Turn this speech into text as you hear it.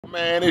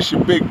Man, it's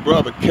your big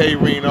brother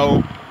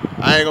K-Rino.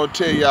 I ain't gonna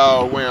tell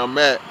y'all where I'm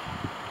at,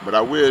 but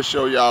I will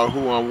show y'all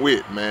who I'm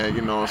with, man.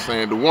 You know what I'm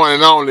saying? The one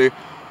and only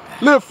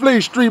LIL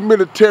FLEA street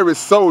military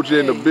soldier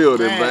in the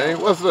building, man.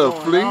 What's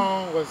up, Flea?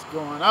 What's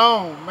going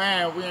on,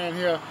 man? We in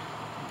here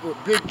with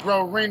Big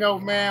Bro Reno,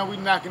 man. We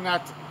knocking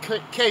out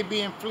the KB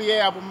and Flea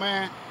album,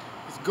 man.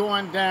 It's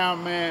going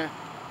down, man.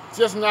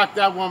 Just knocked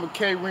out one with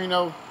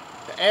K-Rino.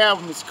 The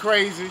album is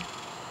crazy.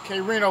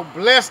 K-Rino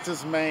blessed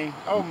us, man.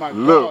 Oh my God.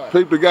 Look,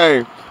 peep the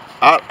game.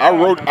 I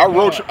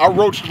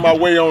wrote my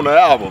way on the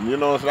album. You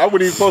know what I'm saying? I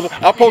wasn't even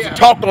supposed to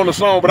talk on the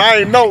song, but I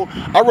ain't know.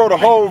 I wrote a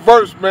whole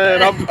verse,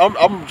 man.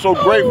 I'm so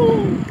grateful.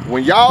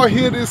 When y'all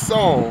hear this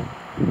song,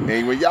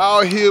 and when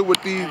y'all hear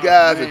what these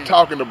guys are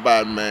talking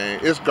about, man,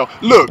 it's go.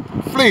 Look,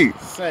 Flea,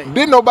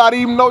 didn't nobody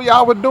even know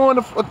y'all were doing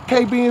the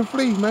KB and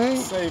Flea, man.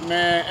 Say,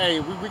 man, hey,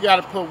 we got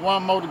to put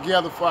one more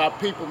together for our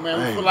people,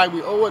 man. We feel like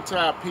we owe it to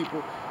our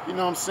people. You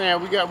know what I'm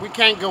saying? We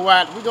can't go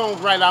out. We're gonna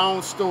write our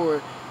own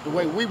story the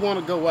way we want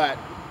to go out.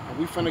 And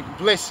we finna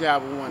bless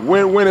y'all with one.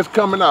 When it's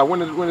coming out?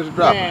 When it's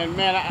dropping?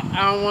 Man,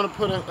 I don't want to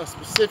put a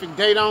specific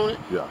date on it.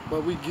 Yeah.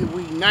 But we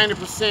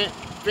 90%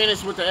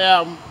 finished with the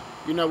album.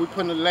 You know, we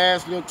putting the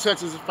last little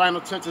touches, the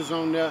final touches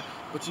on there.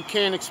 But you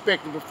can't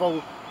expect it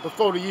before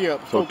the year.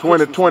 So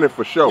 2020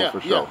 for sure,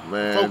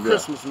 man. Before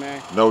Christmas,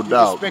 man. No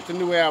doubt. Expect a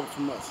new album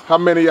from us. How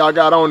many y'all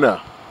got on there?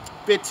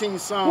 15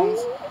 songs.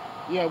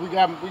 Yeah, we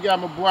got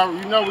my boy.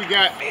 You know we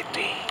got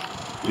 50.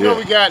 You know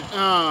we got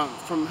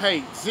from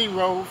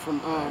Zero,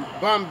 from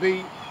Bumby,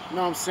 you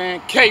know what I'm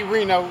saying?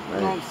 K-Rino, you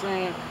know what I'm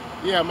saying?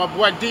 Yeah, my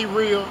boy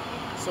D-Real.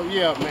 So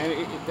yeah,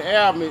 man, the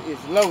album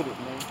is loaded,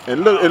 man.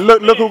 And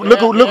look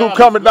who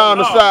coming down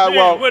the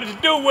sidewalk. What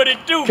it do? What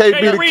it do?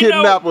 KB the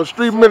Kidnapper,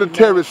 street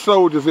military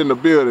soldiers in the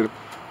building.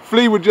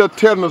 Flea was just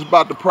telling us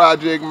about the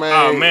project, man.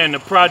 Oh man, the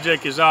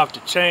project is off the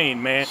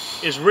chain, man.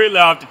 It's really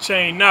off the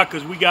chain now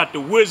because we got the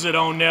Wizard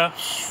on there.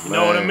 You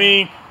know what I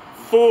mean?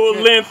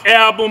 Full-length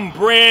album,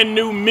 brand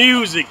new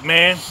music,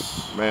 man.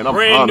 Man, I'm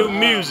brand honored. new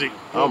music.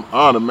 I'm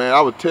honored, man.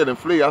 I was telling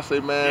Flea, I say,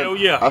 man, hell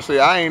yeah. I say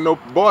I ain't know,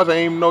 boys, I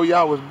ain't even know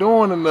y'all was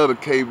doing another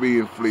KB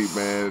and Flea,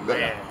 man.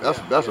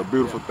 That's a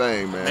beautiful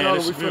thing, man.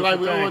 Man, we feel like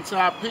we owe it to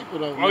our people,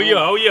 though. Oh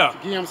yeah, oh yeah. To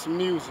give them some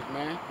music,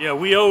 man. Yeah,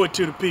 we owe it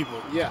to the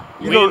people. Yeah.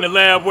 We in the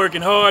lab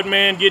working hard,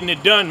 man, getting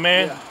it done,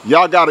 man.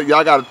 Yeah.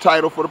 Y'all got a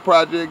title for the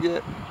project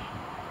yet?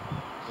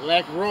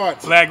 Black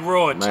Royalty. Black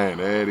Royalty. Man,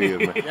 that is,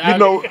 man.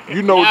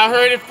 you know. I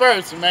heard it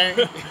first, man.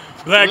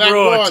 Black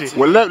Royalty.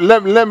 Well,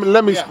 let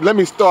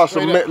me start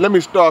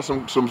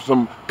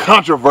some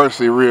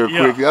controversy real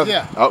quick.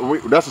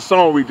 That's a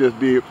song we just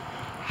did.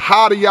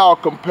 How do y'all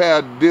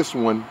compare this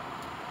one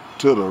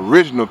to the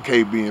original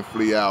KB and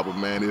Flea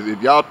album, man?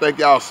 If y'all think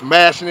y'all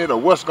smashing it, or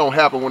what's gonna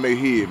happen when they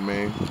hear it,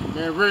 man?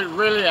 Man,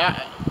 really,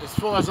 as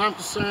far as I'm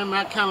concerned,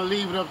 man, I kind of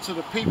leave it up to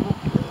the people.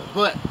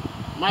 But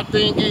my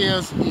thing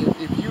is,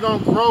 if you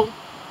don't grow,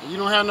 and you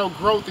don't have no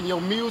growth in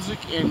your music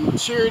and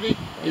maturity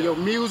in your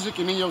music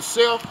and in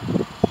yourself,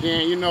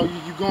 then you know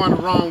you're going the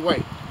wrong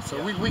way.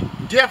 So we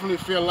definitely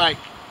feel like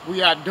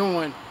we are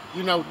doing,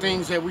 you know,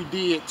 things that we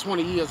did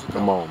 20 years ago.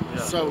 Come on, man.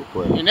 So,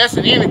 and that's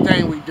in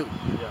anything we do.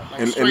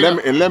 Like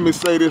and let me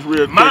say this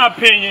real quick. My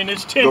opinion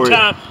is 10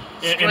 times.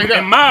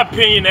 In my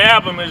opinion, the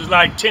album is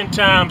like 10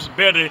 times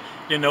better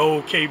than the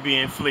old KB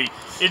and Flea.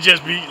 It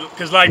just be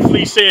because, like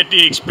Flea said,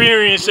 the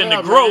experience and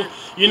the growth. Man.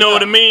 You know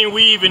what I mean?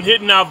 We even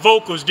hitting our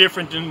vocals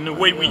different than the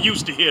way we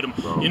used to hit them.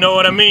 You know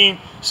what I mean?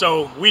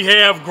 So we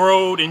have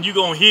growed, and you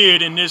gonna hear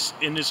it in this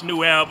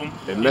new album.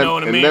 You know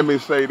what I mean? Let me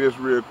say this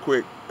real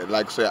quick.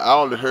 Like I said, I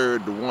only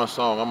heard the one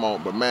song I'm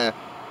on, but man,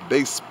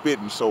 they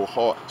spitting so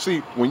hard. See,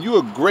 when you're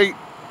a great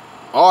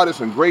artist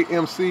and great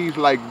MCs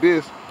like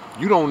this,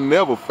 you don't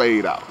never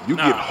fade out. You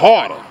get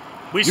harder.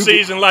 We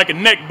season like a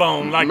neck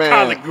bone, like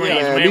collard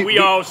greens, man. We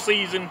all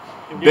season.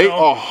 They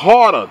are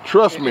harder,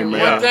 trust me,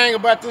 man. One thing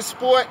about this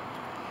sport,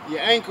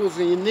 your ankles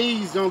and your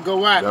knees don't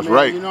go out, That's man.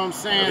 right. You know what I'm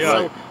saying?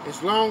 That's so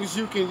as long as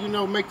you can, you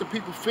know, make the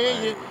people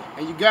feel you,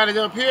 and you got it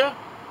up here,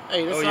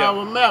 hey, that's all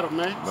what matters,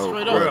 man. No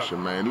Straight question,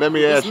 up. man. Let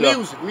me ask you.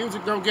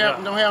 Music don't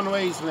have no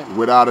age limit.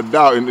 Without a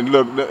doubt, and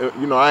look,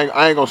 you know, I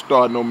ain't gonna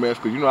start no mess,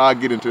 because you know I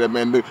get into that,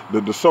 man.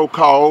 The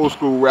so-called old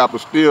school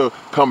rappers still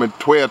coming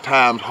 12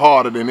 times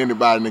harder than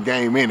anybody in the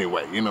game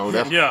anyway. You know,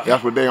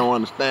 that's what they don't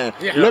understand.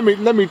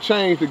 Let me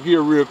change the gear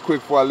real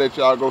quick before I let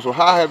y'all go. So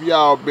how have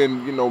y'all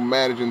been, you know,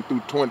 managing through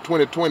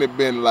 2020?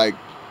 Been like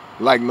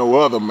no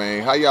other,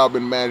 man. How y'all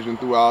been managing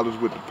through all this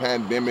with the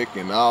pandemic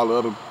and all the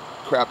other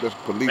crap that's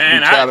police brutality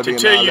and all that? To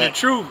tell you the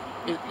truth,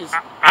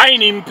 I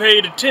ain't even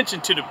paid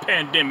attention to the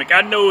pandemic.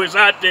 I know it's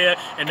out there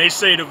and they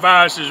say the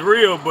virus is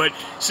real, but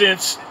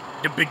since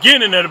the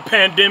beginning of the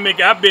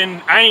pandemic,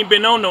 I ain't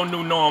been on no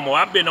new normal.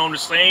 I've been on the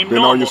same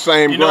normal. On your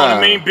same You know what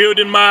I mean?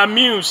 Building my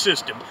immune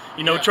system.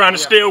 You know, trying to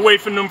stay away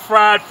from them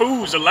fried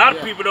foods. A lot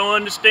of people don't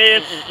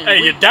understand.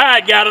 Hey, your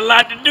diet got a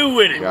lot to do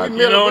with it. You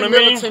know what I mean?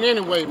 Militant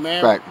anyway,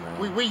 man. Fact,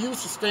 man. We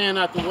used to staying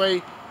out the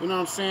way, you know what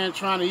I'm saying,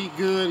 trying to eat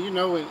good, you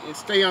know, and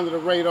stay under the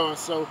radar.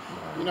 So,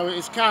 you know,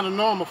 it's kind of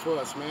normal for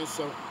us, man.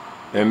 So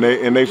And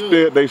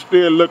they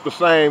still look the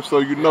same, so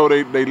you know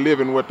they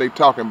living what they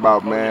talking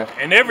about, man.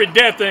 And every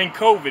death ain't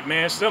COVID,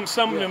 man. Some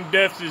of them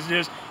deaths is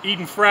just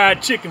eating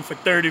fried chicken for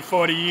 30,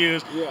 40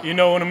 years. Yeah. You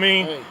know what I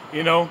mean? Hey.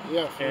 You know?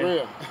 Yeah, for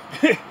real.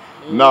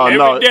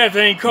 Every death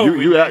ain't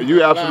COVID.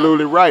 You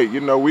absolutely right. You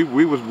know, we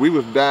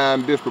was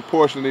dying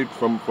disproportionately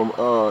from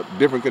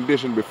different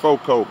conditions before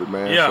COVID,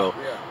 man. Yeah. So,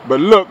 but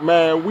look,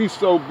 man, we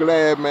so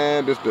glad,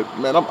 man.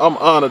 Man, I'm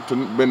honored to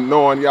been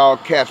knowing y'all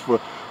cats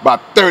for about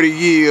 30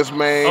 years,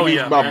 man.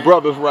 These my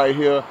brothers right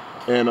here,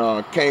 and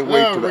can't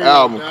wait till the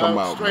album come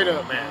out. Straight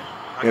up, man.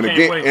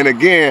 And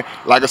again,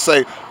 like I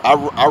say,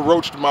 I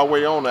roached my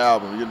way on the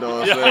album. You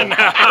know what I'm saying?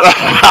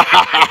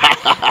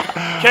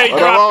 K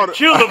dropped the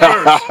killer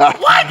verse.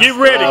 What? Get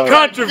ready,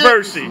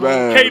 controversy.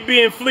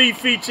 KB and Flea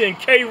featuring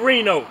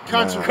K-Rino.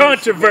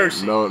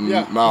 Controversy.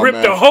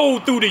 Ripped a hole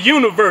through the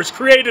universe,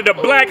 created a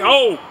black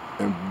hole.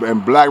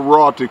 And Black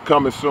Royalty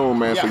coming soon,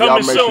 man. So y'all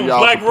make sure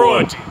y'all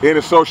support.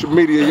 Any social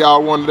media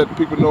y'all want to let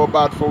people know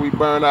about before we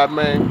burn out,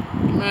 man?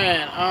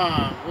 Man,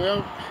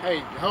 well, hey,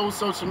 the whole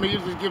social media,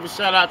 just give a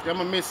shout out. I'm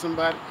gonna miss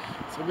somebody,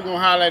 so we gonna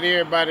highlight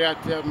everybody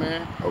out there,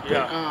 man. Okay.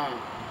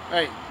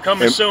 Hey,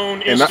 coming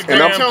soon.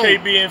 Instagram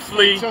KB and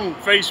Flea,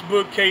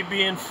 Facebook KB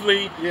and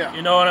Flea. Yeah.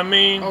 You know what I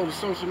mean? Oh, the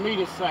social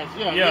media sites.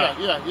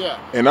 Yeah.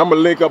 And I'm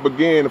gonna link up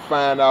again to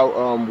find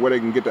out where they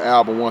can get the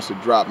album once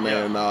it drop,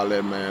 man, and all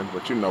that, man.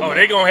 But you know,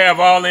 they gonna have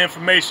all the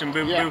information.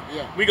 But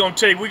we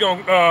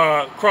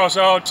gonna cross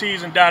all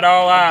T's and dot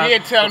all I's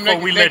before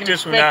we let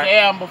this one out. The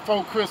album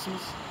before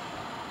Christmas.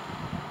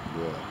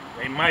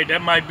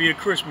 That might be a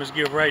Christmas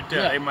gift right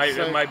there. That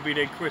might be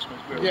their Christmas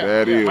gift.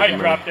 That is, might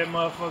drop that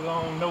motherfucker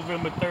on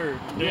November 3rd,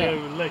 the day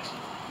of election.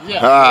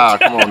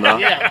 Come on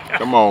now.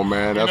 Come on,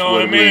 man. That's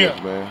what it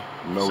is, man.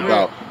 No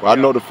doubt. Well, I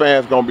know the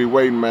fans gonna be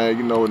waiting, man.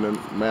 You know, man,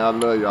 I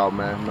love y'all,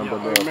 man. Number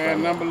love,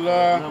 man. Number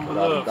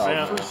love.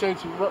 Man.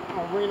 Appreciate you,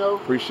 Reno.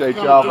 Appreciate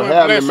y'all for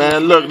having me,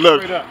 man.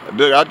 Look.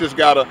 I just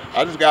got an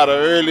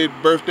early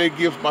birthday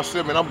gift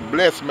myself, and I'm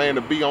blessed, man,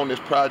 to be on this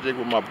project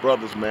with my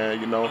brothers, man.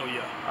 You know,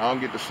 I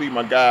don't get to see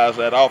my guys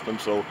that often,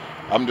 so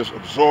I'm just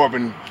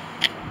absorbing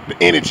the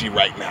energy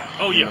right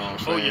now. You know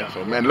what I'm saying?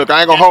 So, man, look,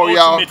 I ain't gonna hold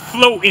y'all. Ultimate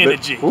flow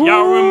energy.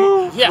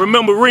 Y'all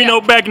remember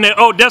Reno back in that?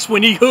 Oh, that's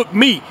when he hooked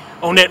me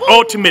on that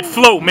ultimate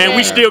flow, man.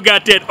 We still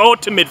got that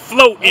ultimate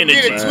flow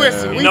energy. Get it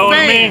twisted. You know what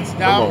I mean?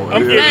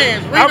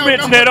 I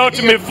mentioned that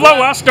ultimate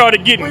flow, I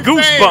started getting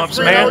goosebumps,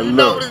 man.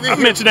 I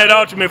mentioned that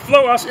ultimate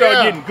flow, I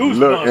started getting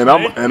goosebumps.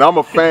 Look, and I'm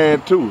a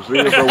fan too.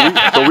 See?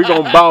 So we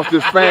gonna bounce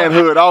this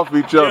fanhood off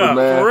each other,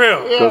 man. For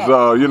real.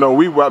 Because you know,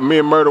 me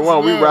and Murder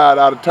One, we ride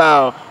out of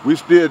town. We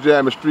still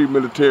jamming Street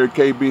Military,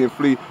 KB and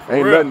Flea.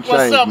 Ain't nothing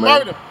changed, up, man.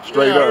 Murder?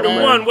 Straight up,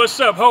 man. One, what's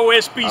up, ho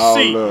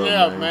SBC?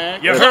 Love,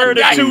 man. You heard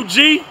of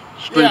 2G?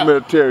 Street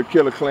Military,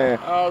 Killer Clan.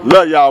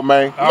 Love y'all,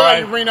 man. Love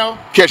you, Reno.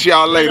 Catch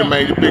y'all later,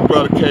 man. Your big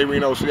brother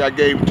K-Rino. See, I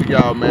gave it to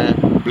y'all,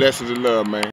 man. Blessings and love, man.